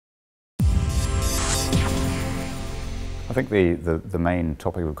I think the main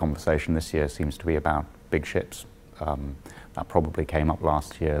topic of conversation this year seems to be about big ships. That probably came up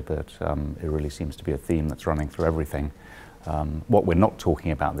last year, but it really seems to be a theme that's running through everything. What we're not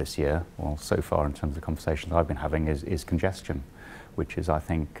talking about this year, well, so far in terms of conversations I've been having, is congestion, which is, I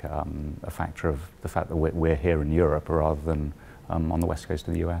think, a factor of the fact that we're here in Europe rather than on the west coast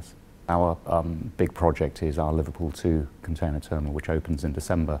of the US. Our big project is our Liverpool2 container terminal, which opens in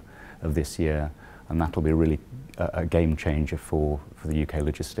December of this year, and that'll be really a game changer for the UK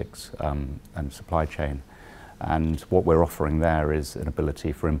logistics and supply chain. And what we're offering there is an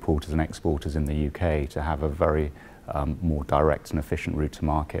ability for importers and exporters in the UK to have a very more direct and efficient route to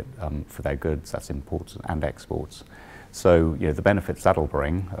market for their goods, that's imports and exports. So, the benefits that'll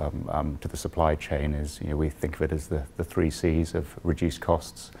bring to the supply chain is, we think of it as the 3 C's of reduced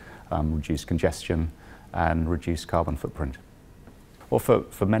costs, reduced congestion, and reduced carbon footprint. Well,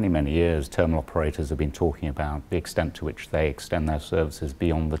 for many, many years, terminal operators have been talking about the extent to which they extend their services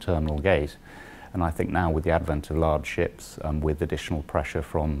beyond the terminal gate. And I think now, with the advent of large ships, with additional pressure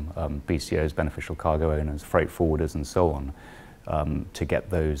from BCOs, beneficial cargo owners, freight forwarders and so on, to get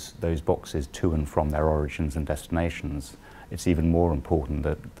those boxes to and from their origins and destinations, it's even more important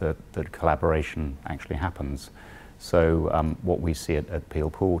that collaboration actually happens. So what we see at Peel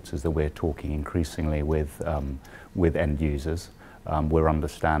Ports is that we're talking increasingly with end users. We're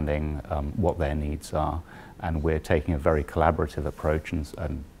understanding what their needs are, and we're taking a very collaborative approach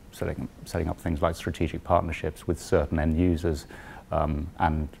and setting up things like strategic partnerships with certain end users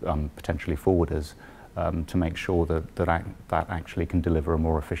and potentially forwarders to make sure that actually can deliver a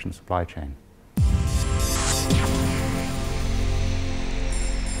more efficient supply chain.